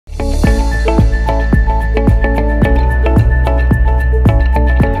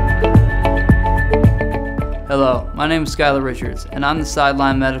Hello, my name is Skylar Richards, and I'm the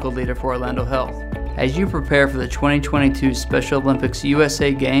Sideline Medical Leader for Orlando Health. As you prepare for the 2022 Special Olympics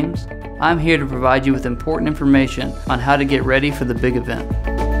USA Games, I'm here to provide you with important information on how to get ready for the big event.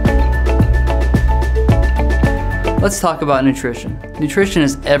 Let's talk about nutrition. Nutrition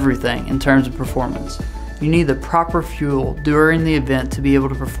is everything in terms of performance. You need the proper fuel during the event to be able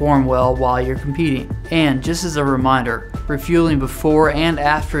to perform well while you're competing. And just as a reminder, refueling before and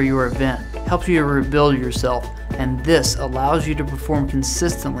after your event helps you to rebuild yourself, and this allows you to perform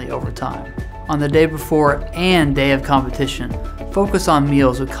consistently over time. On the day before and day of competition, focus on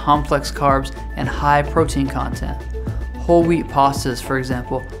meals with complex carbs and high protein content. Whole wheat pastas, for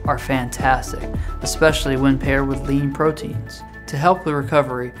example, are fantastic, especially when paired with lean proteins. To help the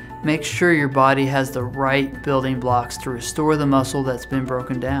recovery, make sure your body has the right building blocks to restore the muscle that's been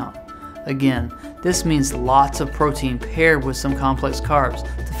broken down. Again, this means lots of protein paired with some complex carbs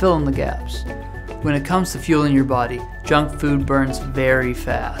to fill in the gaps. When it comes to fueling your body, junk food burns very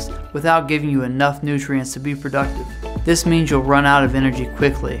fast without giving you enough nutrients to be productive. This means you'll run out of energy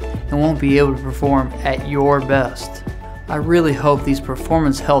quickly and won't be able to perform at your best. I really hope these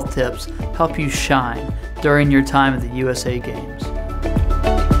performance health tips help you shine during your time at the USA Games.